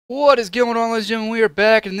What is going on, ladies and gentlemen? We are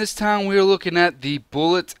back, and this time we are looking at the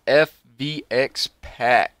Bullet FVX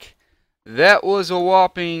pack. That was a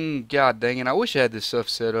whopping, god dang it, I wish I had this stuff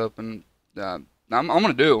set up, and I'm going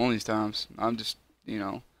to do it one of these times. I'm just,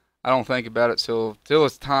 I don't think about it till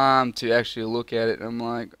it's time to actually look at it, and I'm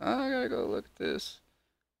like, oh, I gotta go look at this.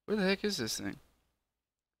 Where the heck is this thing?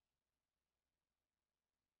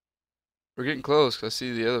 We're getting close, 'cause I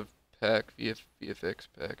see the other pack, VFX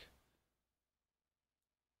pack.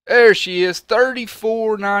 There she is,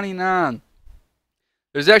 $34.99.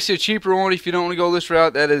 There's actually a cheaper one if you don't want to go this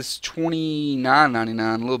route. That is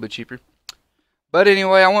 $29.99, a little bit cheaper. But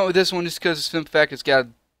anyway, I went with this one just because the simple fact it's got,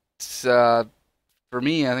 for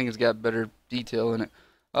me, I think it's got better detail in it.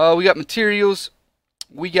 We got materials.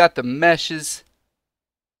 We got the meshes,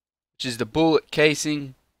 which is the bullet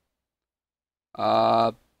casing.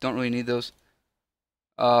 Don't really need those.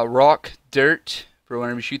 Rock, dirt. For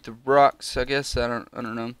whenever you shoot the rocks, I guess. I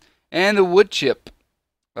don't know. And the wood chip.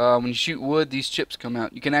 When you shoot wood, these chips come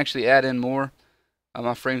out. You can actually add in more.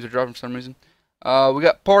 My frames are dropping for some reason. We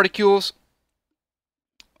got particles.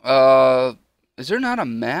 Is there not a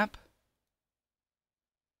map?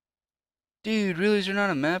 Dude, really? Is there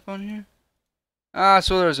not a map on here? Ah,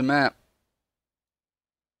 so there's a map.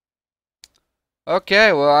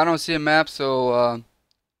 Okay, well, I don't see a map, so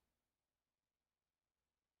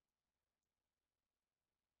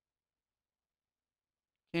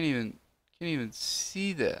can't even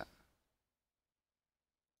see that.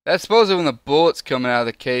 That's supposedly when the bullets coming out of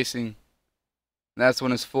the casing. That's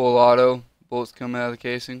when it's full auto. Bullets coming out of the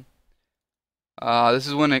casing. This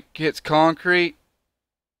is when it hits concrete.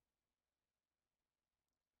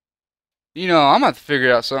 I'm gonna have to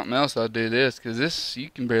figure out something else I'll do this, because this, you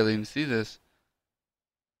can barely even see this.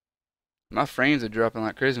 My frames are dropping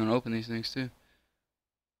like crazy when I open these things too.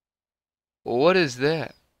 Well, what is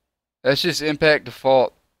that? That's just impact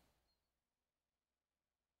default.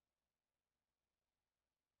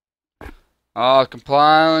 Oh,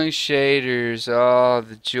 compiling shaders. Oh,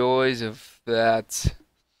 the joys of that.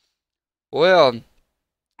 Well,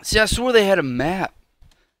 see, I swore they had a map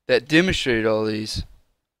that demonstrated all these.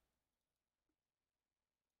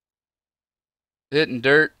 Hitting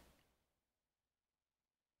dirt.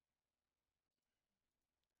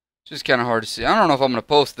 It's just kind of hard to see. I don't know if I'm going to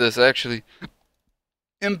post this, actually.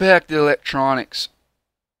 Impact the electronics.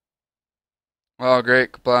 Oh,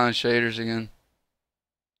 great. Compiling shaders again.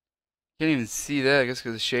 Can't even see that, I guess,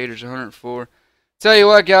 because the shader's 104. Tell you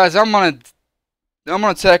what, guys, I'm gonna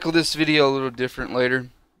tackle this video a little different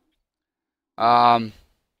later. I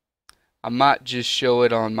might just show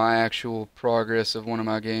it on my actual progress of one of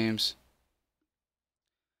my games,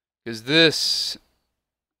 because this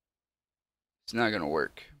is not gonna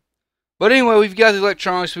work. But anyway, we've got the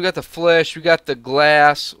electronics, we got the flesh, we got the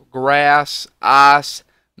glass, grass, ice,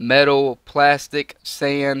 metal, plastic,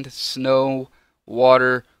 sand, snow,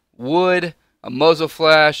 water, wood, a muzzle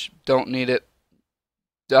flash. Don't need it.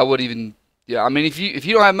 I would even, yeah, I mean, if you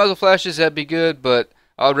don't have muzzle flashes, that'd be good, but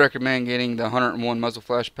I would recommend getting the 101 muzzle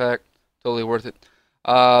flash pack. Totally worth it.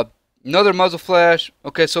 Another muzzle flash.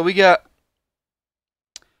 Okay, so we got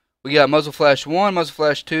muzzle flash 1, muzzle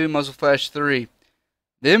flash 2, muzzle flash 3.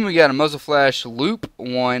 Then we got a muzzle flash loop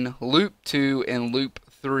 1, loop 2, and loop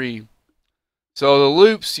 3. So the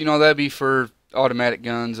loops, that'd be for automatic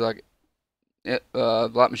guns like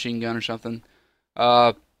light machine gun or something.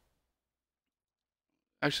 Actually,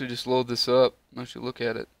 just load this up. Actually, look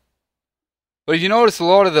at it. But if you notice, a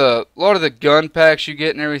lot of the gun packs you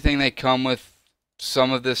get and everything, they come with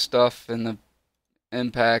some of this stuff and the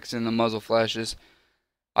impacts and the muzzle flashes.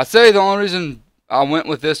 I'd say the only reason I went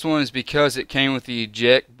with this one is because it came with the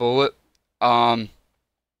eject bullet. Yeah,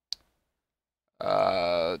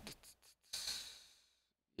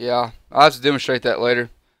 I'll have to demonstrate that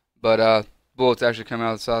later. But bullets actually come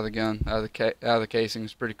out of the side of the gun, out of the casing.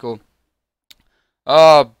 It's pretty cool.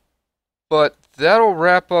 But that'll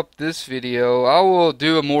wrap up this video. I will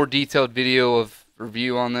do a more detailed video of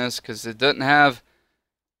review on this, because it doesn't have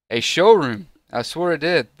a showroom. I swear it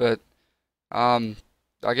did, but I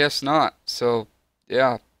guess not. So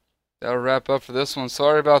yeah, that'll wrap up for this one.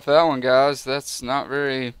 Sorry about that one, guys. That's not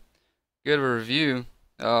very good of a review.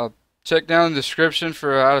 Check down the description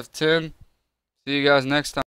for out of 10. See you guys next time.